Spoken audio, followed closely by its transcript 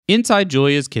Inside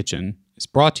Julia's Kitchen is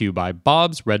brought to you by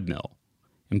Bob's Red Mill.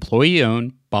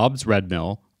 Employee-owned Bob's Red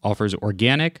Mill offers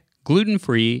organic,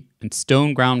 gluten-free, and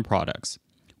stone-ground products.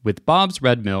 With Bob's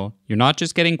Red Mill, you're not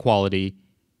just getting quality,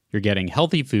 you're getting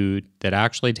healthy food that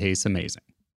actually tastes amazing.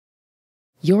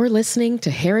 You're listening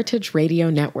to Heritage Radio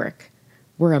Network.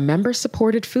 We're a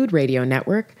member-supported food radio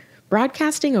network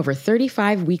broadcasting over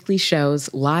 35 weekly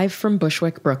shows live from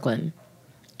Bushwick, Brooklyn.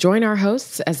 Join our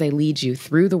hosts as they lead you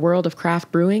through the world of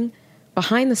craft brewing,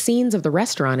 behind the scenes of the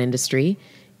restaurant industry,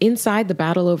 inside the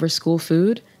battle over school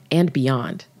food, and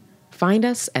beyond. Find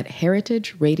us at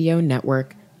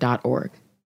heritageradionetwork.org.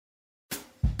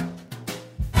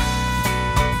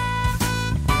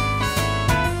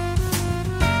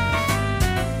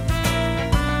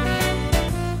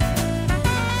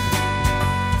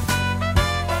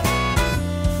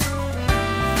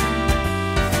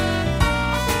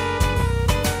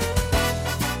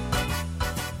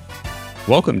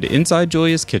 Welcome to Inside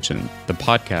Julia's Kitchen, the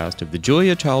podcast of the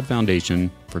Julia Child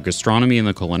Foundation for Gastronomy and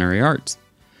the Culinary Arts.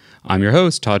 I'm your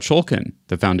host, Todd Shulkin,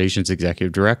 the Foundation's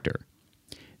Executive Director.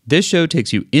 This show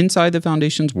takes you inside the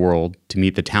Foundation's world to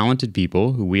meet the talented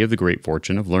people who we have the great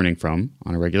fortune of learning from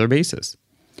on a regular basis.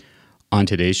 On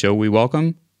today's show, we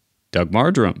welcome Doug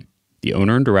Marjoram, the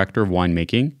owner and director of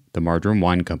winemaking, the Marjoram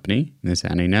Wine Company in the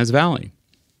Santa Ynez Valley.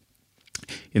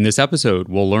 In this episode,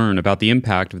 we'll learn about the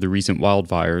impact of the recent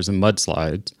wildfires and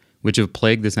mudslides which have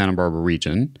plagued the Santa Barbara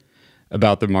region,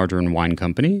 about the Marjoram Wine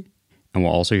Company, and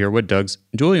we'll also hear what Doug's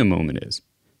Julia moment is.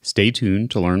 Stay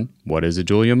tuned to learn what is a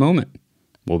Julia moment.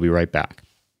 We'll be right back.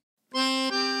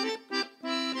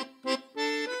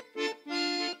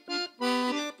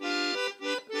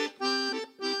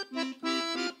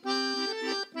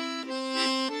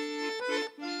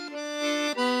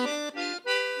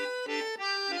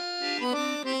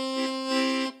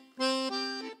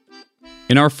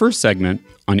 In our first segment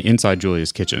on Inside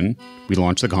Julia's Kitchen, we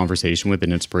launched the conversation with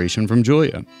an inspiration from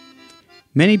Julia.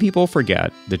 Many people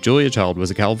forget that Julia Child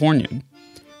was a Californian.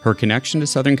 Her connection to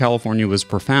Southern California was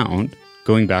profound,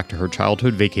 going back to her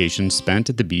childhood vacations spent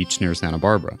at the beach near Santa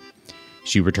Barbara.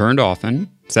 She returned often,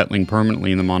 settling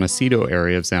permanently in the Montecito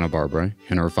area of Santa Barbara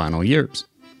in her final years.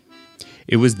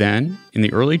 It was then, in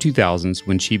the early 2000s,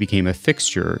 when she became a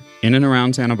fixture in and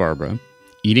around Santa Barbara,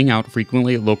 eating out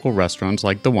frequently at local restaurants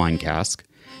like the Wine Cask,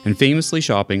 and famously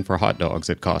shopping for hot dogs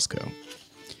at Costco.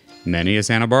 Many a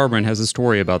Santa Barbaran has a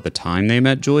story about the time they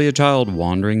met Julia Child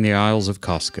wandering the aisles of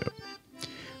Costco.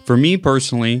 For me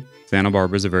personally, Santa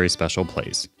Barbara is a very special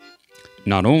place.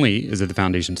 Not only is it the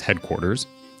Foundation's headquarters,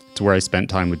 it's where I spent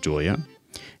time with Julia,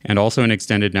 and also an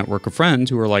extended network of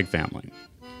friends who are like family.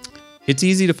 It's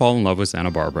easy to fall in love with Santa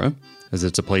Barbara, as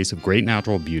it's a place of great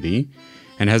natural beauty,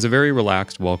 and has a very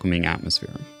relaxed, welcoming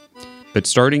atmosphere. But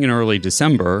starting in early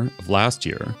December of last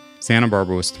year, Santa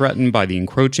Barbara was threatened by the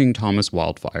encroaching Thomas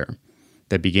wildfire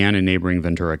that began in neighboring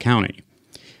Ventura County,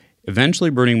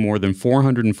 eventually burning more than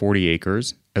 440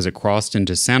 acres as it crossed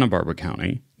into Santa Barbara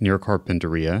County, near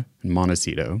Carpinteria and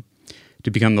Montecito, to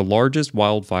become the largest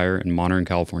wildfire in modern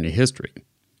California history.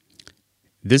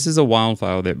 This is a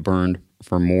wildfire that burned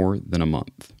for more than a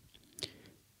month.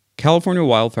 California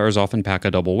wildfires often pack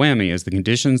a double whammy as the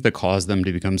conditions that cause them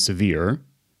to become severe,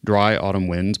 dry autumn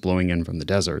winds blowing in from the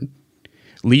desert,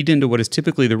 lead into what is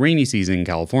typically the rainy season in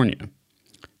California.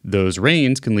 Those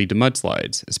rains can lead to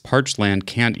mudslides, as parched land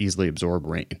can't easily absorb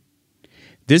rain.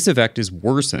 This effect is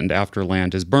worsened after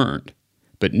land is burned,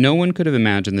 but no one could have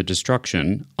imagined the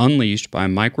destruction unleashed by a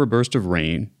microburst of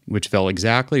rain which fell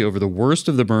exactly over the worst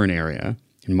of the burn area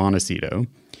in Montecito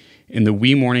in the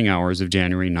wee morning hours of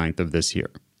January 9th of this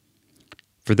year.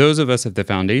 For those of us at the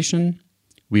Foundation,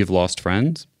 we have lost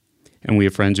friends, and we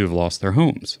have friends who have lost their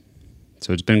homes.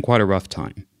 So it's been quite a rough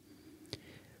time.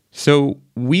 So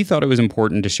we thought it was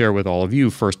important to share with all of you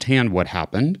firsthand what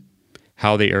happened,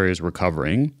 how the area is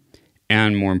recovering,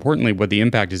 and more importantly, what the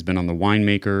impact has been on the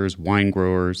winemakers, wine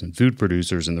growers, and food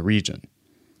producers in the region.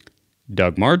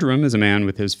 Doug Marjoram is a man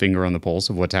with his finger on the pulse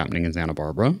of what's happening in Santa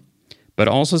Barbara, but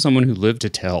also someone who lived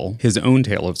to tell his own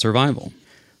tale of survival.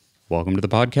 Welcome to the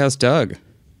podcast, Doug.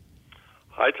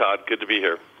 Hi, Todd. Good to be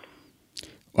here.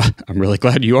 I'm really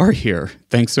glad you are here.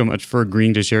 Thanks so much for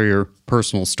agreeing to share your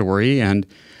personal story, and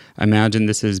I imagine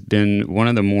this has been one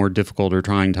of the more difficult or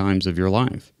trying times of your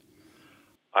life.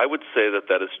 I would say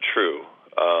that is true,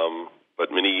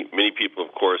 but many people,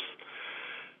 of course,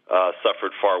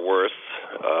 suffered far worse.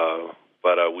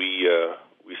 But we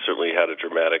certainly had a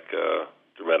dramatic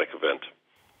event.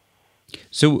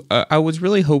 So I was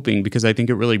really hoping, because I think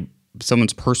it really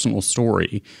someone's personal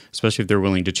story, especially if they're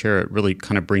willing to share it, really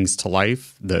kind of brings to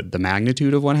life the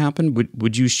magnitude of what happened.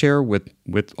 Would you share with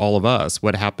all of us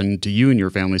what happened to you and your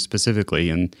family specifically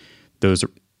in those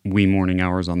wee morning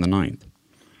hours on the 9th?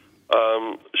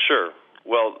 Sure.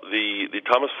 Well, the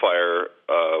Thomas Fire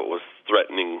was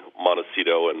threatening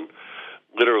Montecito, and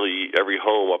literally every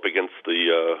home up against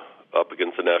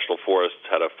the National Forest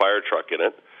had a fire truck in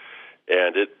it,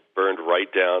 and it burned right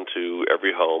down to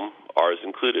every home, ours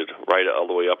included, right all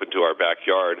the way up into our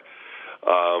backyard,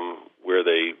 where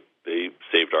they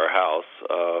saved our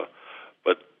house.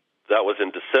 But that was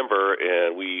in December,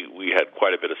 and we had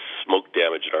quite a bit of smoke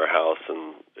damage in our house,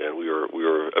 and we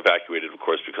were evacuated, of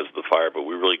course, because of the fire. But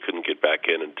we really couldn't get back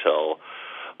in until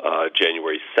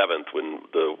January 7th, when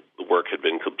the work had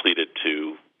been completed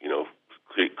to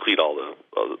clean all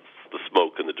the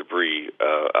smoke and the debris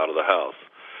out of the house.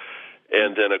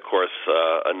 And then, of course,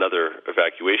 another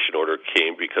evacuation order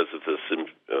came because of this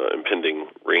impending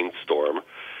rainstorm.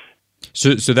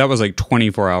 So that was like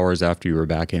 24 hours after you were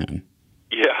back in?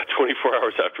 Yeah, 24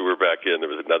 hours after we were back in, there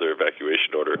was another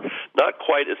evacuation order. Not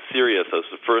quite as serious as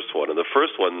the first one. And the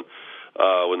first one,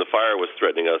 when the fire was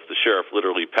threatening us, the sheriff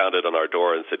literally pounded on our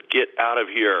door and said, "Get out of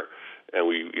here!" And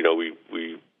we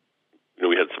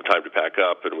had some time to pack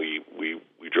up, and we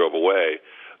drove away.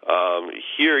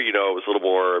 Here, it was a little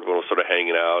more, everyone was sort of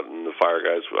hanging out, and the fire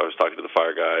guys, I was talking to the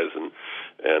fire guys, and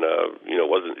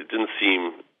it didn't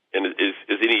seem, and is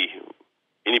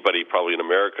anybody probably in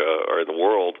America or in the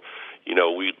world,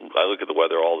 I look at the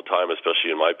weather all the time,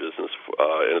 especially in my business,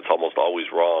 and it's almost always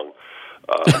wrong.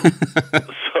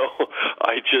 So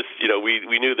I just,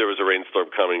 we knew there was a rainstorm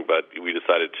coming, but we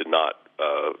decided to not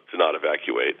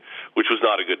evacuate, which was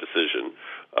not a good decision.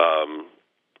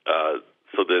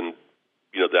 So then,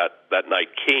 that night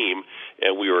came,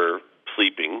 and we were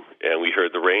sleeping, and we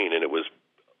heard the rain, and it was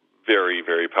very,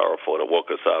 very powerful, and it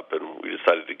woke us up, and we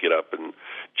decided to get up and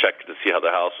check to see how the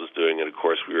house was doing. And of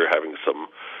course, we were having some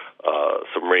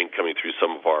rain coming through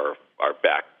some of our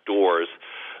back doors.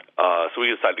 So we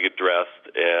decided to get dressed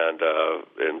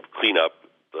and clean up.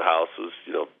 The house was,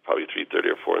 probably 3:30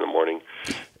 or 4 in the morning.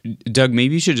 Doug,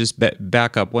 maybe you should just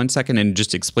back up 1 second and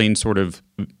just explain sort of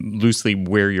loosely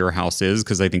where your house is,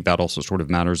 because I think that also sort of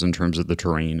matters in terms of the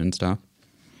terrain and stuff.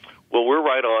 Well, we're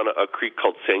right on a creek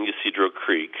called San Ysidro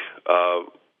Creek.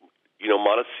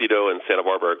 Montecito and Santa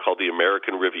Barbara are called the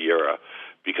American Riviera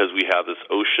because we have this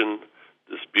ocean,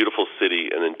 this beautiful city,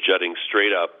 and then jutting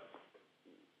straight up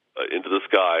into the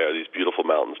sky are these beautiful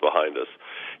mountains behind us.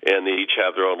 And they each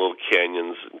have their own little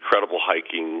canyons, incredible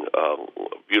hiking,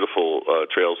 beautiful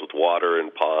trails with water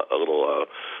and little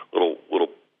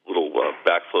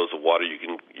backflows of water you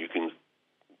can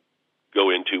go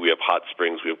into. We have hot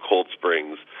springs, we have cold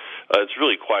springs. It's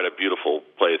really quite a beautiful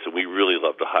place, and we really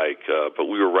love to hike. But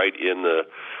we were right on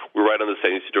the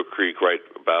San Ysidro Creek, right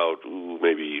about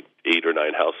maybe 8 or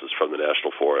 9 houses from the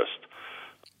National Forest.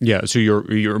 Yeah, so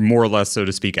you're more or less, so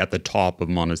to speak, at the top of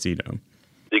Montecito.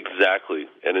 Exactly,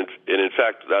 and in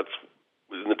fact,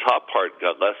 the top part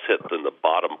got less hit than the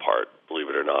bottom part, believe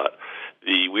it or not.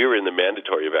 We were in the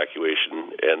mandatory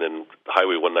evacuation, and then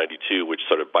Highway 192, which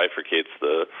sort of bifurcates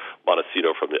the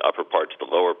Montecito from the upper part to the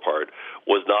lower part,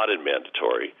 was not in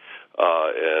mandatory,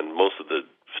 and most of the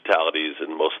fatalities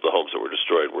and most of the homes that were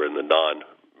destroyed were in the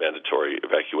non-mandatory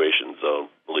evacuation zone,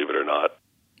 believe it or not.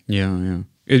 Yeah.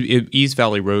 East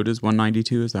Valley Road is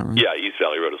 192, is that right? Yeah, East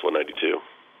Valley Road is 192.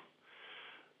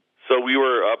 So we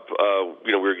were up,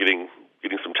 we were getting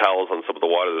some towels on some of the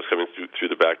water that was coming through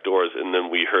the back doors, and then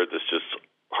we heard this just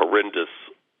horrendous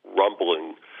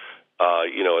rumbling,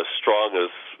 as strong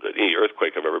as any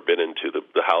earthquake I've ever been into.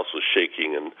 The house was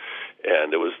shaking, and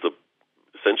it was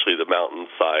essentially the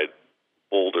mountainside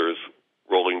boulders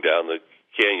rolling down the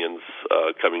canyons,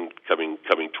 coming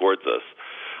towards us.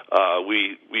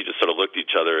 We just sort of looked at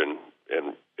each other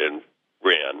and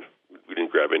ran. We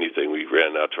didn't grab anything. We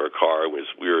ran out to our car. As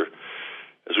we were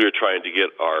trying to get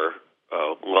our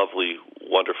lovely,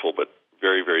 wonderful, but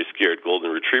very, very scared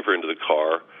golden retriever into the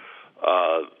car,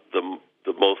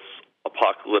 the most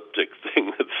apocalyptic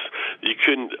thing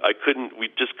we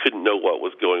just couldn't know what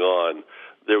was going on.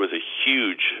 There was a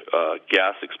huge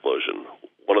gas explosion.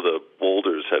 One of the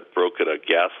boulders had broken a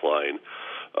gas line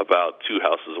about 2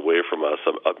 houses away from us,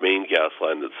 a main gas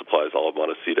line that supplies all of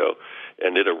Montecito,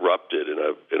 and it erupted in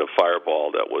a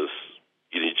fireball that was,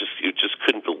 you just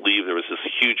couldn't believe there was this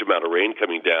huge amount of rain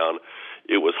coming down.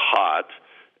 It was hot,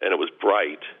 and it was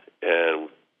bright, and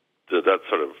that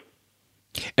sort of...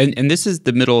 And this is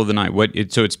the middle of the night.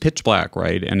 So it's pitch black,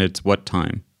 right? And it's what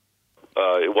time?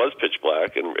 It was pitch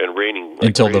black and raining.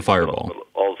 Until the fireball.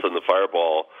 All of a sudden, the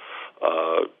fireball,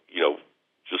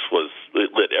 just was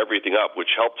everything up, which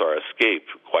helped our escape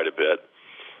quite a bit.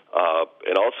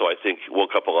 And also, I think,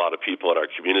 woke up a lot of people in our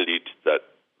community that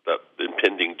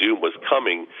impending doom was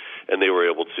coming, and they were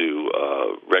able to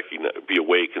be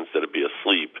awake instead of be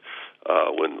asleep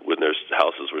when their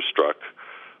houses were struck.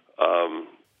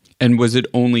 And was it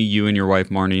only you and your wife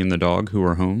Marnie and the dog who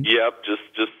were home? Yep, just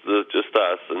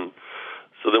us. And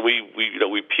so then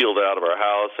we peeled out of our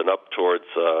house and up towards.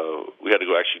 We had to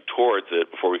go actually towards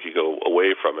it before we could go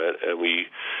away from it, and we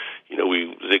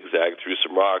zigzagged through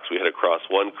some rocks. We had to cross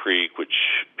one creek, which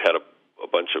had a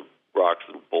bunch of rocks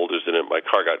and boulders in it. My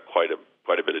car got quite a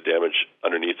bit of damage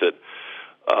underneath it,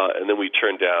 and then we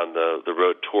turned down the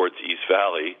road towards East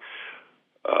Valley,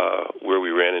 where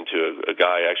we ran into a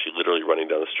guy actually literally running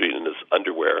down the street in his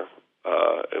underwear,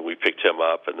 and we picked him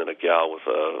up, and then a gal with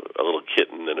a little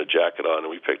kitten and a jacket on,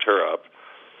 and we picked her up,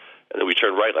 and then we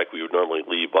turned right like we would normally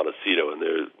leave Montecito, and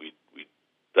there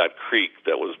that creek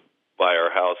that was by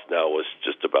our house now was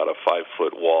just about a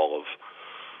 5-foot wall of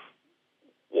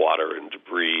water and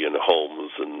debris and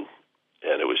homes, and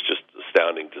it was just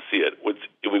astounding to see it.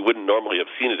 We wouldn't normally have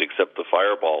seen it except the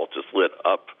fireball just lit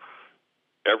up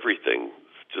everything,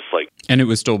 just like... And it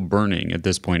was still burning at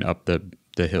this point up the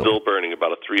hill. Still burning,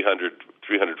 about a 300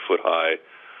 foot high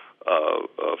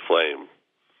flame.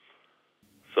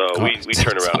 So we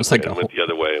turned around and went the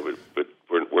other way, but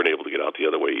weren't able to get out the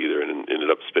other way either, and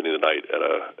ended up spending the night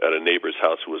at a neighbor's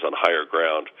house who was on higher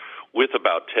ground with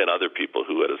about 10 other people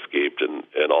who had escaped, and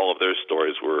all of their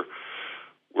stories were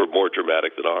more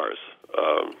dramatic than ours.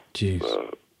 Jeez.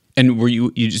 And were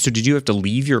so did you have to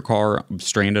leave your car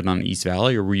stranded on East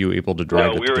Valley, or were you able to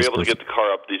drive it? No, we were able to get the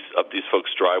car up these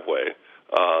folks' driveway.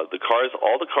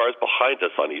 All the cars behind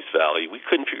us on East Valley, we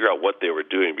couldn't figure out what they were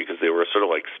doing because they were sort of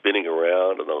like spinning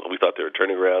around, and we thought they were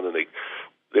turning around, and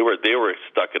they were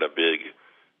stuck in a big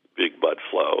mud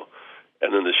flow.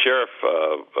 And then the sheriff,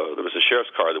 there was a sheriff's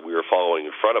car that we were following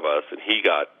in front of us, and he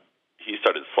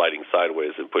started sliding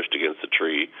sideways and pushed against a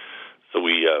tree. So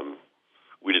we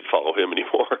didn't follow him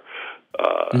anymore.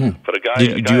 But a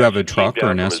guy. Do you have a truck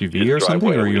or an SUV or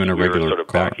something, or are you in a regular sort of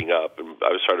car? Backing up, and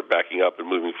I started backing up and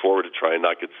moving forward to try and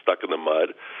not get stuck in the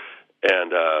mud.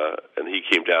 And he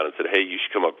came down and said, "Hey, you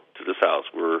should come up to this house.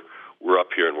 We're up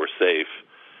here and we're safe."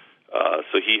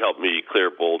 So he helped me clear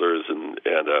boulders, and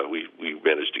we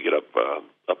managed to get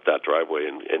up that driveway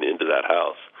and into that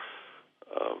house,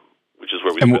 which is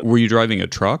where we. And were you driving a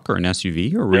truck or an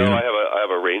SUV, or no? I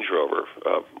have a Range Rover.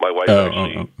 My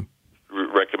wife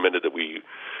recommended that we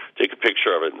take a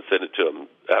picture of it and send it to him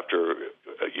after.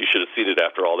 You should have seen it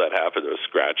after all that happened. There were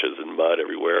scratches and mud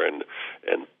everywhere, and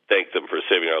thank them for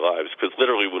saving our lives. Because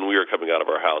literally, when we were coming out of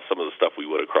our house, some of the stuff we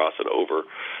would have crossed and over,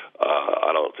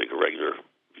 I don't think a regular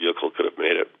vehicle could have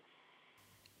made it.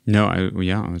 No, I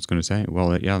was going to say.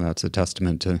 Well, yeah, that's a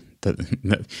testament to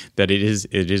that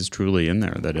it is truly in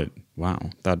there.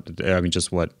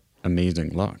 Just what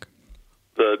amazing luck.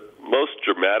 The most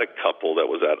dramatic couple that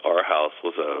was at our house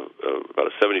was about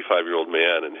a 75-year-old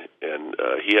man, and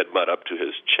he had mud up to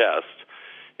his chest,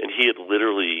 and he had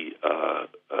literally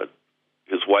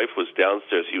his wife was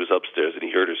downstairs, he was upstairs, and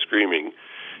he heard her screaming,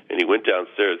 and he went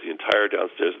downstairs. The entire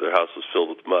downstairs of their house was filled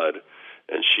with mud.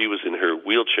 And she was in her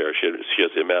wheelchair. She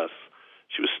has MS.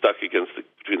 She was stuck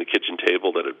between the kitchen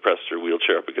table that had pressed her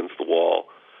wheelchair up against the wall.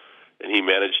 And he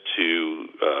managed to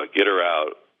get her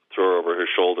out, throw her over her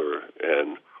shoulder,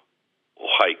 and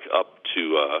hike up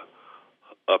to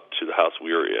the house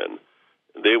we were in.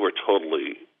 And they were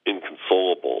totally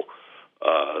inconsolable.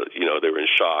 They were in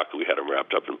shock. We had them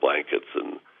wrapped up in blankets,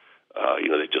 and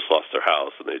they just lost their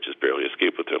house, and they just barely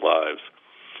escaped with their lives.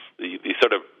 The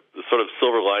sort of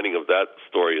silver lining of that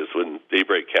story is when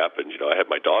daybreak happened. I had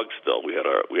my dog still. We had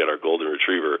our golden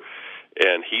retriever,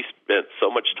 and he spent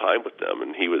so much time with them,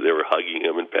 and they were hugging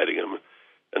him and petting him.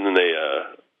 And then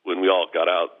when we all got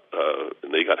out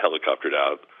and they got helicoptered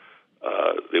out,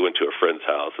 they went to a friend's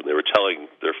house, and they were telling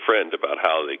their friend about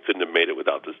how they couldn't have made it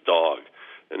without this dog.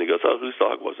 And he goes, "Oh, whose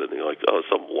dog was it?" And they're like, "Oh,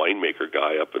 some winemaker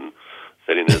guy up in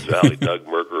San Ynez Valley, Doug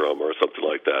Mergerum or something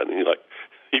like that." And he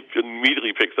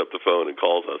immediately picks up the phone and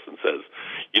calls us and says,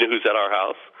 "You know who's at our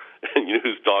house? And you know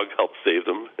whose dog helped save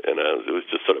them?" And it was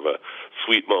just sort of a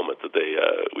sweet moment that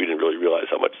we didn't really realize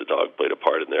how much the dog played a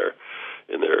part in their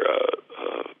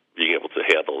being able to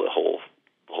handle the whole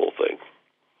thing.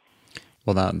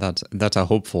 Well, that's a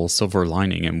hopeful silver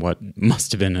lining in what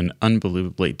must have been an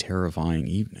unbelievably terrifying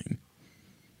evening.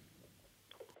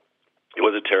 It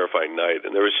was a terrifying night,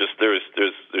 and there's just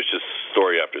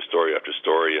story after story after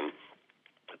story, and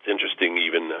it's interesting.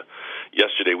 Even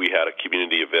yesterday, we had a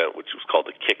community event which was called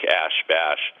the Kick Ash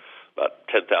Bash. About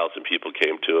 10,000 people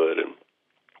came to it, and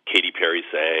Katy Perry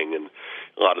sang, and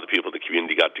a lot of the people in the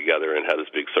community got together and had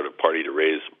this big sort of party to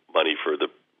raise money for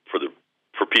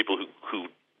people who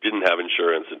didn't have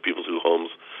insurance and people whose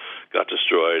homes got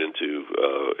destroyed, and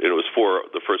it was for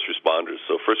the first responders.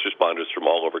 So first responders from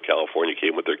all over California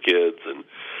came with their kids, and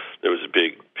there was a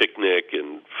big picnic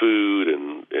and food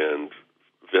and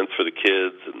events for the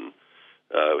kids, and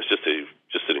it was just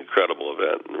an incredible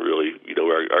event. And really,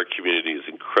 our community is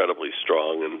incredibly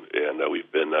strong, and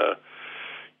we've been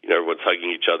everyone's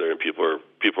hugging each other, and people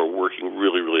are working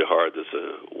really, really hard. There's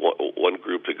one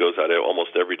group that goes out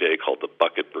almost every day called the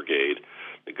Bucket Brigade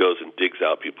that goes and digs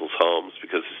out people's homes,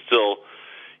 because it's still,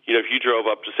 if you drove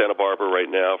up to Santa Barbara right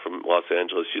now from Los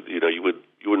Angeles, you wouldn't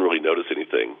really notice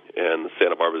anything. And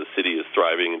Santa Barbara, the city, is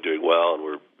thriving and doing well, and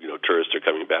tourists are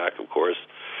coming back, of course.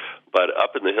 But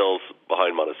up in the hills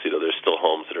behind Montecito, there's still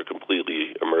homes that are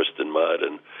completely immersed in mud,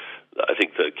 and I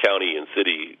think the county and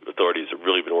city authorities have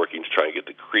really been working to try and get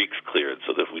the creeks cleared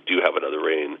so that if we do have another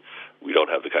rain, we don't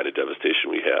have the kind of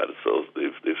devastation we had. So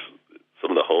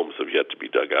some of the homes have yet to be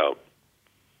dug out.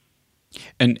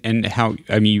 And how,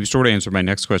 you sort of answered my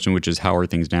next question, which is how are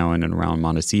things now in and around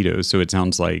Montecito? So it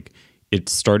sounds like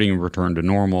it's starting to return to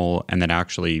normal, and that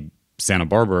actually Santa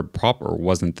Barbara proper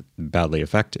wasn't badly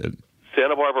affected.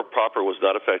 Santa Barbara proper was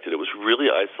not affected. It was really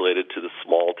isolated to the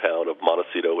small town of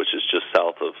Montecito, which is just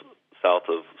south of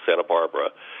Santa Barbara,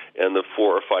 and the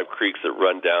 4 or 5 creeks that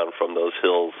run down from those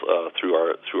hills through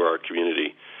our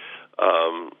community.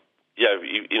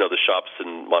 The shops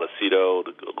in Montecito,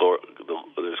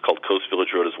 there's called Coast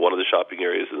Village Road is one of the shopping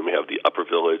areas, and then we have the Upper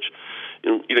Village.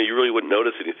 You really wouldn't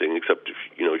notice anything except if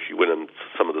you went on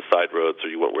some of the side roads, or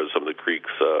you went where some of the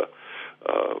creeks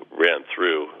ran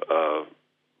through.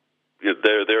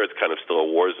 There it's kind of still a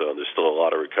war zone. There's still a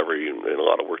lot of recovery and a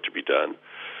lot of work to be done.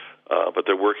 But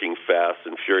they're working fast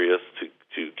and furious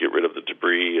to get rid of the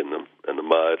debris and the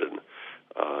mud, and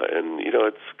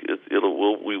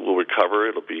we will recover.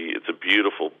 It's a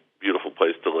beautiful, beautiful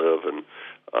place to live, and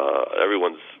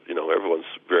everyone's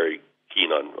very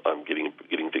keen on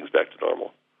getting things back to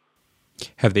normal.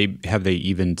 Have they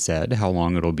even said how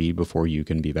long it'll be before you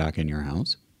can be back in your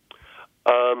house?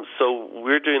 So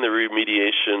we're doing the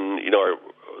remediation.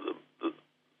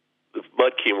 The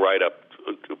mud came right up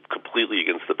completely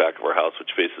against the back of our house,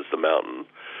 which faces the mountain.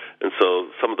 And so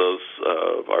some of those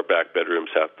our back bedrooms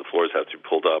the floors have to be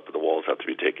pulled up and the walls have to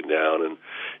be taken down. And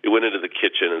it went into the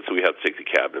kitchen, and so we had to take the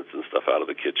cabinets and stuff out of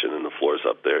the kitchen and the floors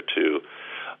up there too.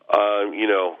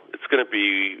 It's going to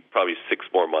be probably 6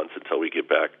 more months until we get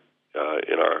back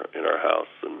in our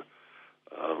house, and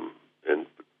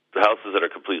the houses that are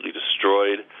completely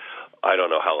destroyed, I don't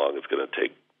know how long it's going to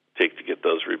take to get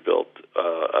those rebuilt.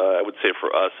 I would say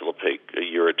for us, it'll take a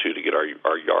year or two to get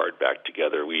our yard back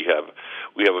together. We have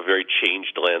a very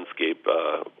changed landscape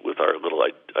with our little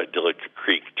idyllic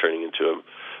creek turning into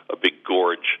a big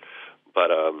gorge.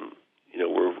 But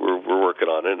we're working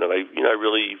on it, and I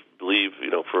really believe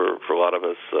for a lot of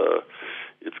us,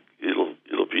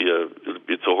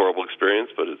 it's a horrible experience,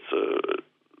 but it's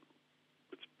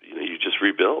you just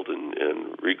rebuild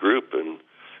and regroup, and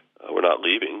we're not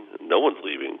leaving. No one's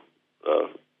leaving,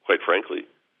 quite frankly.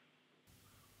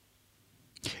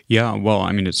 Yeah, well,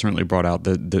 it certainly brought out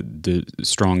the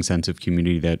strong sense of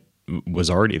community that was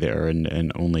already there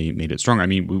and only made it stronger.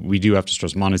 We do have to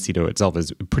stress Montecito itself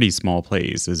is a pretty small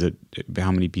place. Is it,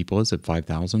 how many people is it,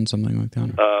 5,000, something like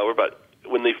that? We're about,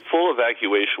 when the full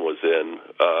evacuation was in,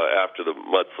 after the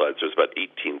mudslides, there's about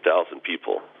 18,000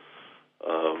 people.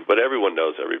 But everyone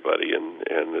knows everybody, and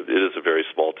it is a very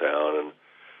small town.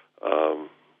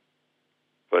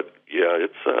 But yeah,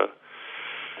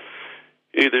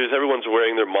 everyone's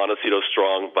wearing their Montecito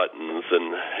Strong buttons,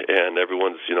 and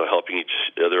everyone's helping each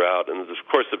other out. And of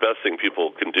course, the best thing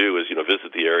people can do is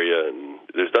visit the area. And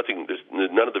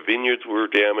none of the vineyards were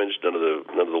damaged, none of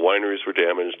the wineries were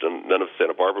damaged, and none of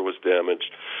Santa Barbara was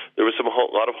damaged. There was a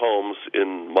lot of homes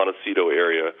in Montecito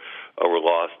area were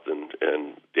lost and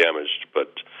damaged.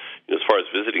 But as far as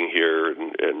visiting here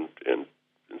and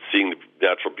seeing the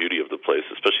natural beauty of the place,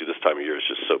 especially this time of year, is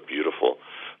just so beautiful.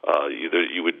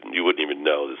 You wouldn't even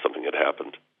know that something had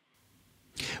happened.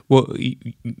 Well,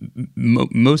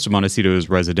 most of Montecito is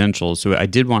residential, so I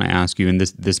did want to ask you, and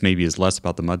this maybe is less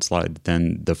about the mudslide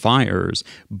than the fires,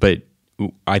 but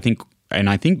I think I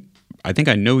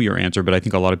know your answer, but I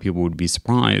think a lot of people would be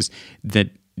surprised that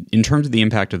in terms of the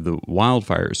impact of the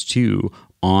wildfires too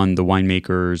on the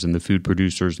winemakers and the food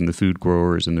producers and the food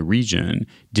growers in the region,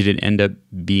 did it end up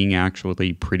being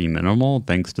actually pretty minimal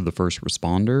thanks to the first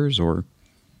responders, or?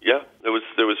 Yeah, there was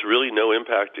really no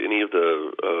impact to any of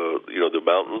the the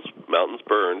mountains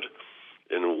burned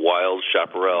in wild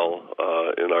chaparral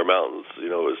in our mountains. It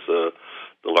was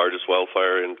the largest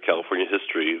wildfire in California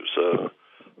history. It was,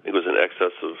 I think it was in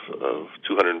excess of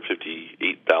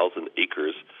 258,000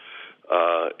 acres,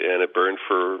 and it burned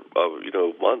for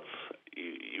months.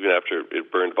 Even after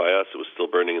it burned by us, it was still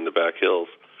burning in the back hills.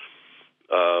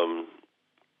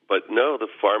 But no, the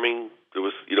farming, there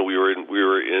was, we were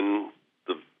in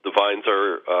the vines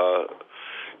are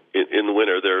in the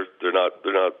winter they're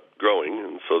not growing,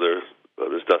 and so there's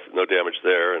no damage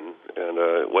there. And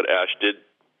what ash did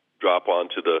drop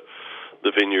onto the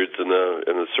vineyards and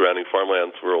the surrounding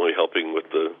farmlands were only helping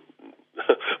with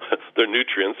their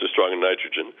nutrients. They're strong in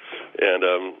nitrogen, and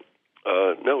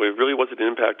no, it really wasn't an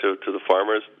impact to the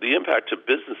farmers. The impact to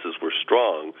businesses were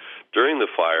strong during the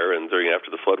fire and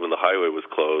after the flood when the highway was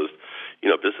closed.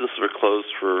 Businesses were closed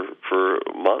for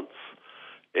months.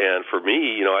 And for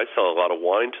me, I sell a lot of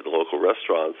wine to the local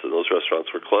restaurants, and those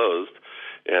restaurants were closed,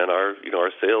 and our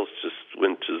sales just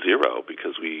went to zero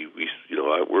because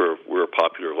we're a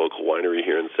popular local winery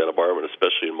here in Santa Barbara, and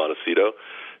especially in Montecito,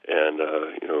 and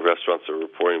restaurants that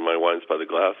were pouring my wines by the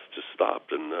glass just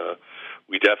stopped, and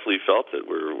we definitely felt it.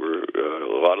 We're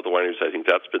a lot of the wineries. I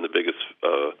think that's been the biggest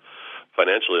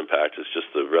financial impact is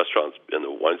just the restaurants and the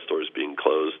wine stores being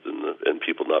closed and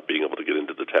people not being able to get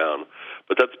into the town.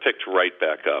 But that's picked right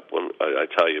back up. When I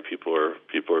tell you, people are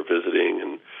visiting,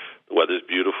 and the weather's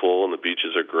beautiful, and the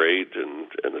beaches are great,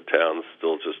 and the town's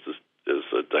still just as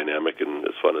dynamic and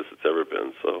as fun as it's ever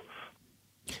been. So.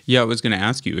 Yeah, I was going to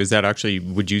ask you, is that actually,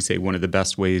 would you say one of the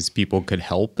best ways people could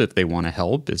help if they want to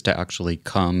help is to actually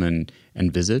come and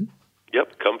visit?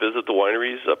 Yep, come visit the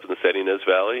wineries up in the San Ynez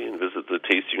Valley and visit the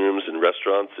tasting rooms and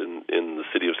restaurants in the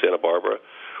city of Santa Barbara.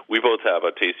 We both have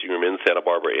a tasting room in Santa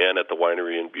Barbara and at the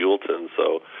winery in Buellton,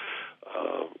 so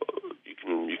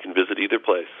you can visit either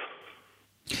place.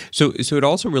 So it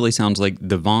also really sounds like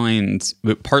the vines,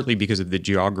 partly because of the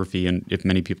geography, and if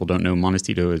many people don't know,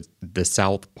 Montecito is the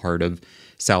south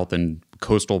and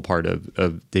coastal part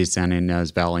of the San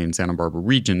Ynez Valley and Santa Barbara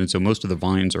region, and so most of the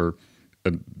vines are,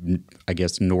 I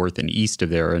guess, north and east of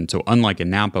there. And so unlike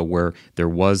in Napa, where there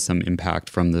was some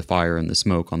impact from the fire and the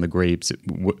smoke on the grapes,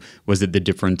 was it the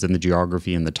difference in the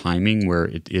geography and the timing where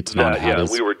it's not? Yeah,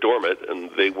 we were dormant and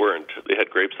they weren't. They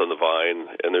had grapes on the vine,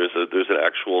 and there's an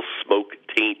actual smoke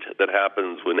taint that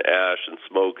happens when ash and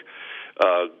smoke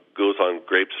goes on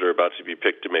grapes that are about to be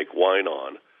picked to make wine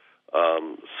on.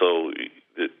 So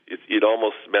it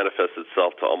almost manifests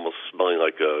itself to almost smelling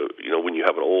like when you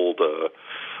have an old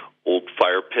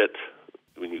fire pit,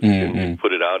 when you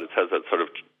put it out, it has that sort of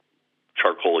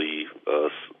charcoaly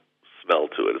smell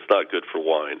to it. It's not good for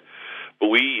wine. But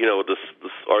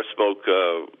our smoke,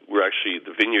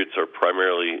 the vineyards are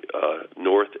primarily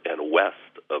north and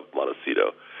west of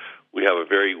Montecito. We have a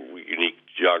very unique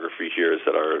geography here, is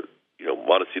that our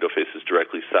Montecito faces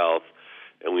directly south,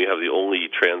 and we have the only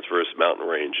transverse mountain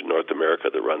range in North America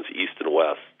that runs east and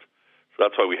west. So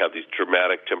that's why we have these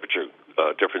dramatic temperature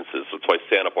differences. That's why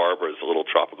Santa Barbara is a little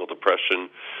tropical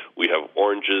depression. We have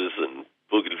oranges and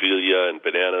bougainvillea and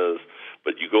bananas,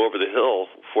 but you go over the hill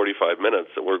 45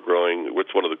 minutes, and we're growing.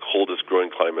 It's one of the coldest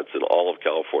growing climates in all of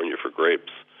California for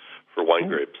grapes, for wine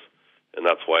grapes, and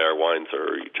that's why our wines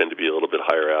tend to be a little bit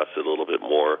higher acid, a little bit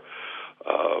more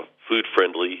food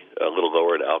friendly, a little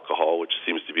lower in alcohol, which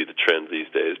seems to be the trend these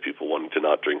days. People wanting to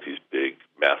not drink these big,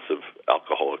 massive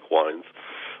alcoholic wines.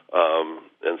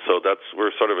 And so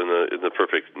we're sort of in the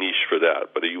perfect niche for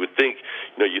that. But you would think,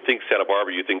 you think Santa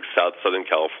Barbara, you think Southern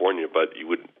California, but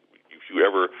if you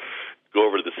ever go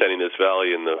over to the San Ynez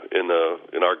Valley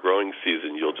in our growing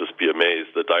season, you'll just be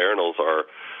amazed. The diurnals are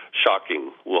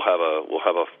shocking. We'll have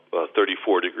a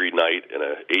 34-degree night and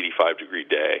a 85-degree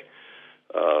day.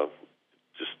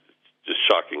 Just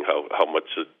shocking how much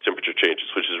the temperature changes,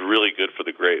 which is really good for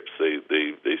the grapes.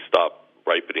 They stop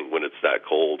ripening when it's that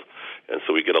cold, and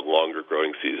so we get a longer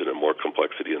growing season and more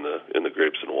complexity in the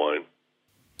grapes and wine.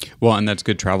 Well, and that's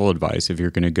good travel advice. If you're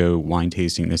going to go wine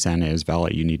tasting the San Ynez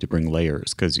Valley, you need to bring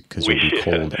layers because you'll be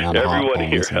cold and hot. Everyone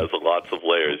here has lots of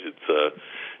layers. It's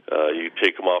you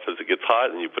take them off as it gets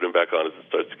hot, and you put them back on as it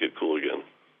starts to get cool again.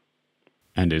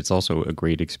 And it's also a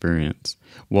great experience.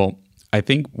 Well, I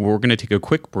think we're going to take a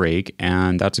quick break,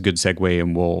 and that's a good segue,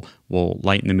 and we'll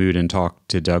lighten the mood and talk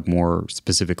to Doug more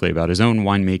specifically about his own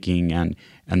winemaking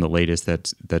and the latest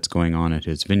that's going on at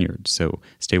his vineyard. So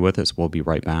stay with us. We'll be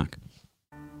right back.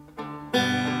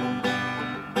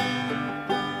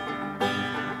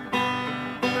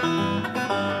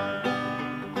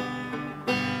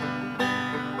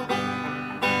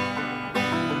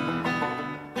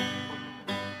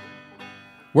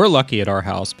 We're lucky at our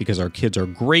house because our kids are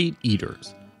great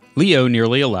eaters. Leo,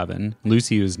 nearly 11,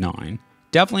 Lucy, who's 9,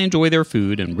 definitely enjoy their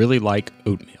food and really like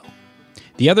oatmeal.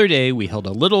 The other day, we held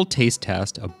a little taste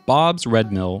test of Bob's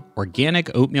Red Mill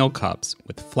organic oatmeal cups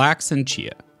with flax and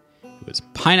chia. It was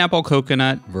pineapple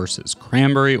coconut versus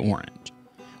cranberry orange.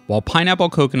 While pineapple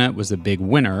coconut was the big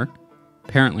winner,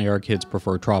 apparently our kids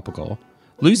prefer tropical,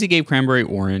 Lucy gave cranberry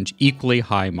orange equally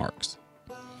high marks.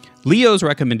 Leo's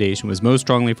recommendation was most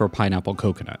strongly for pineapple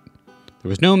coconut. There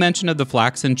was no mention of the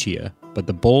flax and chia, but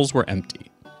the bowls were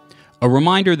empty. A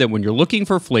reminder that when you're looking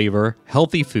for flavor,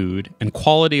 healthy food, and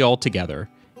quality altogether,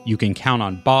 you can count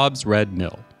on Bob's Red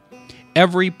Mill.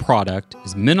 Every product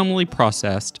is minimally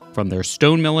processed from their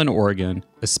stone mill in Oregon,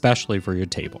 especially for your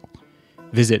table.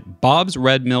 Visit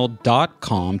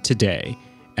bobsredmill.com today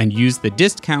and use the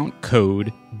discount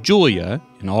code JULIA,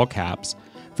 in all caps,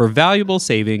 for valuable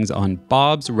savings on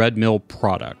Bob's Red Mill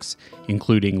products,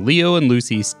 including Leo and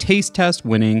Lucy's taste test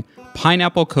winning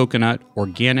pineapple coconut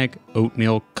organic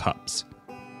oatmeal cups.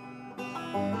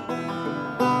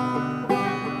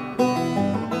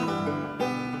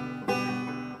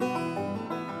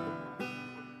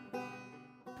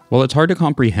 While it's hard to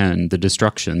comprehend the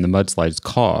destruction the mudslides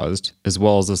caused, as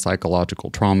well as the psychological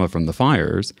trauma from the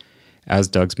fires, as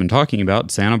Doug's been talking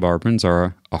about, Santa Barbarans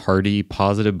are a hearty,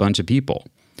 positive bunch of people.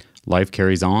 Life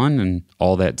carries on, and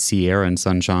all that sea air and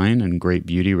sunshine and great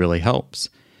beauty really helps.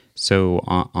 So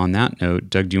on that note,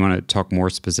 Doug, do you want to talk more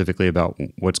specifically about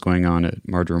what's going on at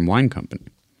Marjoram Wine Company?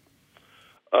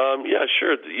 Yeah,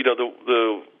 sure. You know,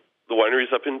 the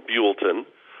winery's up in Buellton.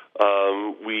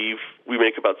 We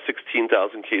make about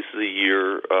 16,000 cases a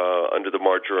year under the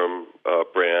Marjoram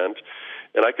brand,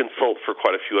 and I consult for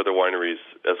quite a few other wineries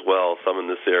as well, some in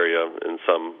this area and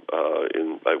some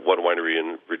in one winery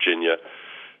in Virginia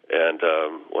and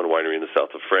one winery in the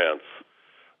south of France.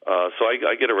 So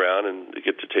I get around and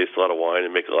get to taste a lot of wine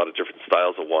and make a lot of different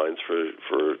styles of wines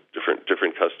for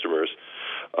different customers.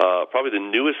 Probably the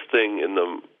newest thing in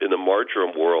the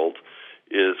Marjoram world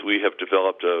is we have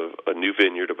developed a new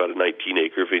vineyard, about a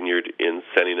 19-acre vineyard in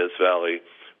San Ynez Valley,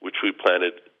 which we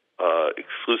planted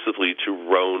exclusively to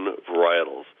Rhone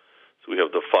varietals. So we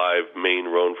have the 5 main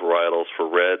Rhone varietals for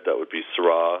red. That would be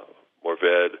Syrah,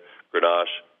 Mourvèdre,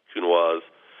 Grenache, Cunoise,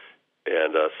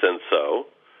 and Cinsault.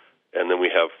 And then we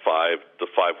have the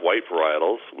five white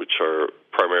varietals, which are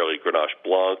primarily Grenache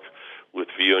Blanc, with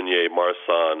Viognier,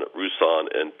 Marsanne, Roussanne,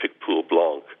 and Picpoul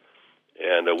Blanc.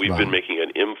 And we've been making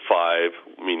an M5,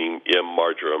 meaning M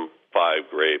Marjoram 5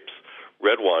 grapes,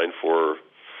 red wine for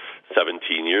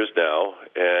 17 years now.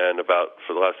 And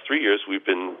for the last 3 years, we've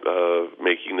been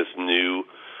making this new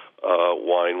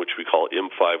wine, which we call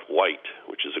M5 White,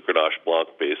 which is a Grenache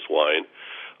Blanc-based wine.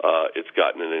 It's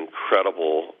gotten an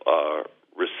incredible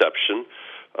reception.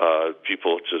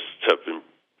 People just have been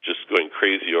just going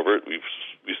crazy over it. We've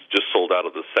just sold out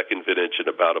of the second vintage in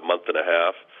about a month and a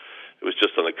half. It was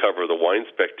just on the cover of the Wine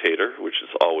Spectator, which is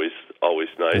always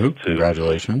nice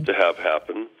congratulations to have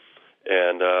happen.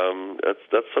 And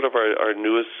that's sort of our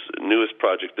newest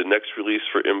project. The next release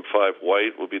for M5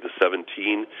 White will be the 17,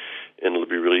 and it'll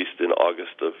be released in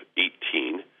August of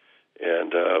 18.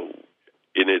 And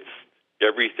in its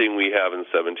everything we have in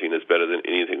 17 is better than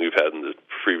anything we've had in the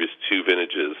previous 2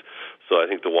 vintages. So I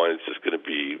think the wine is just going to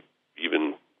be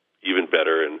even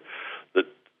better, and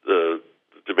the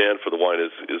demand for the wine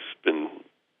has been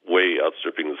way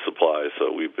outstripping the supply.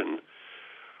 So we've been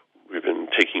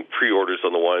taking pre-orders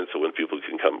on the wine, so when people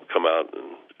can come out,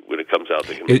 and when it comes out,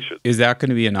 they can make sure. Is that going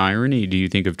to be an irony, do you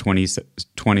think, of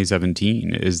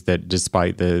 2017? Is that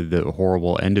despite the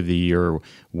horrible end of the year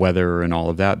weather and all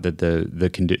of that,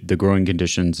 the growing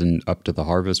conditions and up to the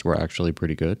harvest were actually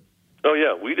pretty good? Oh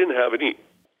yeah, we didn't have any.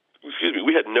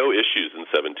 We had no issues in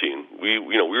 17. We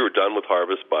were done with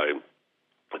harvest by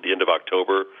the end of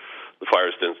October. The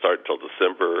fires didn't start until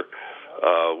December.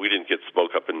 We didn't get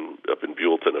smoke up in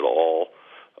Buellton at all.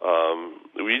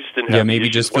 We just didn't have. Yeah, maybe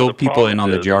just fill people in on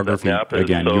the geography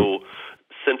again. So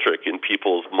centric in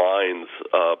people's minds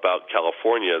about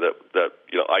California that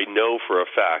I know for a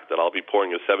fact that I'll be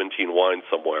pouring a 17 wine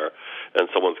somewhere, and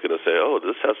someone's going to say, "Oh,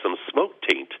 this has some smoke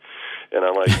taint," and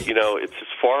I'm like, it's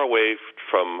as far away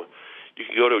from.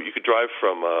 You could drive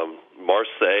from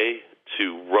Marseille to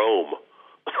Rome.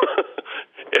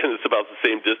 And it's about the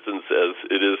same distance as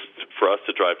it is for us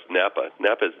to drive to Napa.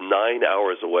 Napa is 9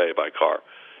 hours away by car.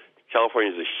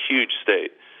 California is a huge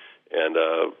state, and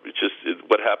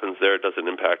what happens there doesn't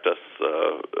impact us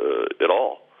at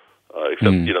all.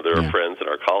 Except there are friends and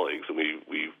our colleagues, and we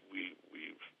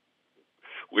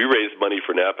raised money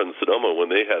for Napa and Sonoma when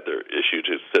they had their issue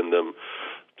to send them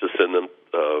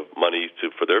money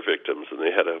for their victims, and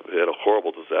they had a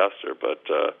horrible disaster. But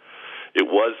it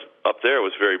was up there. It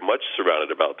was very much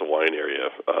surrounded about the wine area,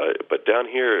 but down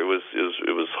here it was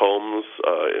homes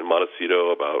in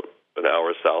Montecito, about an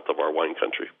hour south of our wine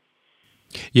country.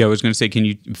 Yeah, I was going to say, can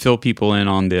you fill people in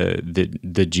on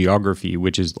the geography,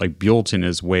 which is like Buellton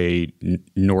is way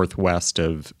northwest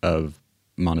of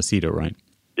Montecito, right?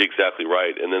 Exactly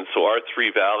right. And then so our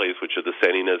three valleys, which are the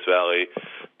San Ynez Valley,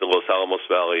 the Los Alamos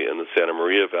Valley, and the Santa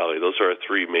Maria Valley, those are our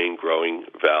three main growing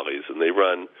valleys, and they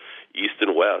run east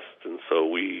and west. And so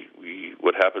we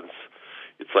what happens,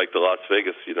 it's like the Las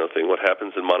Vegas, thing. What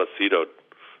happens in Montecito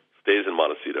stays in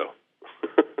Montecito.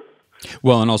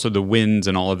 Well, and also the winds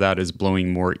and all of that is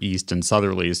blowing more east and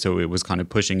southerly, so it was kind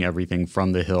of pushing everything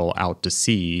from the hill out to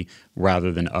sea rather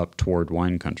than up toward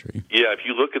wine country. Yeah, if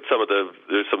you look at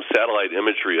there's some satellite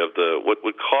imagery of what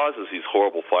causes these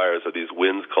horrible fires are these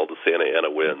winds called the Santa Ana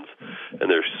winds, and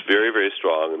they're very, very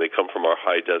strong, and they come from our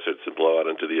high deserts and blow out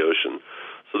into the ocean.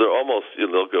 So they're almost, they're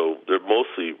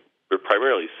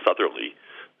primarily southerly.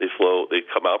 They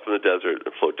come out from the desert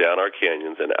and flow down our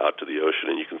canyons and out to the ocean.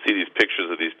 And you can see these pictures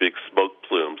of these big smoke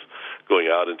plumes going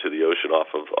out into the ocean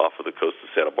off of the coast of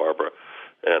Santa Barbara.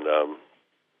 And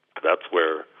that's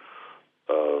where,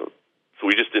 so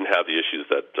we just didn't have the issues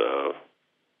that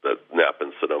Napa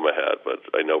and Sonoma had. But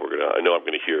I know I'm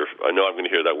going to hear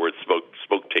that word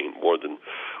smoke taint more than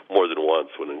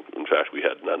once, when in fact we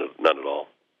had none at all.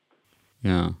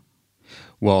 Yeah.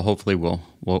 Well, hopefully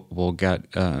we'll get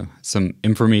some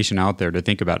information out there to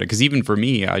think about it. Because even for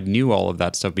me, I knew all of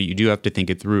that stuff, but you do have to think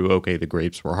it through. Okay, the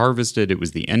grapes were harvested. It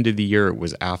was the end of the year. It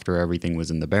was after everything was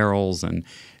in the barrels, and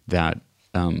that.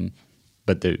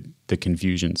 But the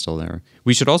confusion's still there.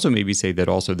 We should also maybe say that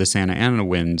also the Santa Ana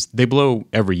winds, they blow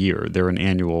every year. They're an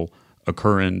annual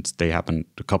occurrence. They happen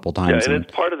a couple times. Yeah, and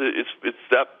it's part of it's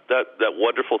that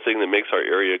wonderful thing that makes our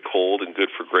area cold and good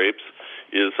for grapes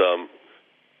is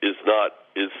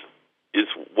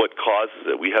what causes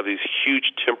it. We have these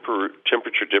huge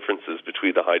temperature differences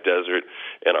between the high desert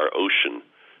and our ocean,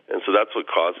 and so that's what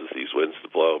causes these winds to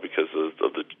blow, because of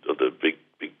the big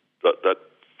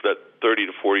that 30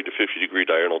 to 40 to 50 degree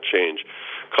diurnal change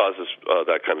causes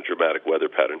that kind of dramatic weather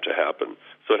pattern to happen.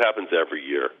 So it happens every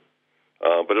year.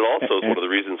 But it also is one of the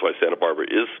reasons why Santa Barbara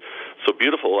is so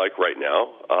beautiful. Like right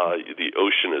now, the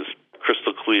ocean is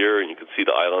crystal clear, and you can see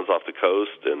the islands off the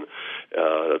coast, and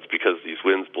that's because these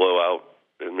winds blow out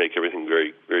and make everything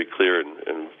very, very clear. And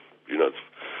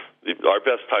our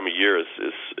best time of year is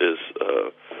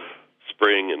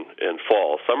spring and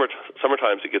fall.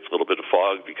 Summertimes it gets a little bit of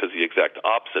fog because the exact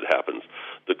opposite happens.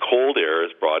 The cold air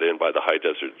is brought in by the high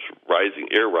desert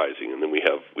air rising, and then we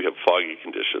have foggy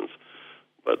conditions.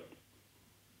 But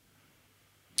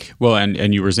well,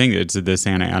 and you were saying it's the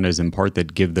Santa Anas in part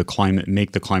that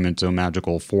make the climate so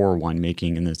magical for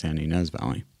winemaking in the Santa Ynez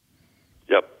Valley.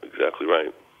 Yep, exactly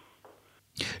right.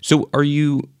 So are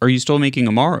you still making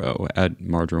Amaro at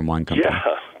Marjoram Wine Company?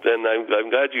 Yeah, and I'm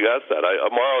glad you asked that.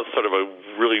 Amaro is sort of a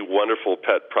really wonderful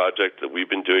pet project that we've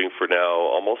been doing for now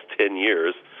almost 10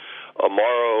 years.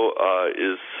 Amaro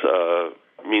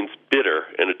means bitter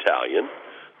in Italian.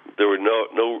 There were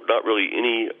not really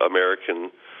any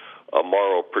American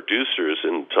Amaro producers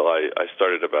until I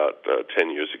started about 10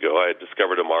 years ago. I had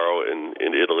discovered Amaro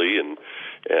in Italy, and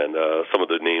some of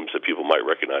the names that people might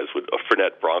recognize a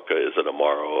Fernet Branca is an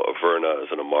Amaro, a Verna is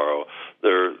an Amaro.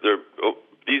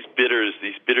 These bitter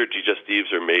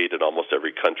digestives are made in almost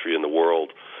every country in the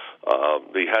world.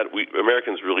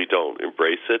 Americans really don't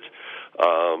embrace it,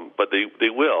 but they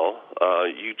will.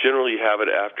 You generally have it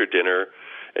after dinner,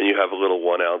 and you have a little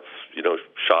 1 ounce,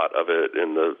 shot of it,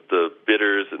 and the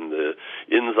bitters and the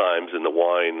enzymes in the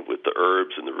wine with the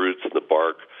herbs and the roots and the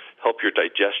bark help your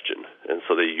digestion, and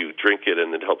so that you drink it,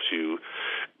 and it helps you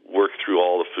work through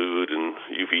all the food and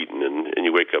you've eaten, and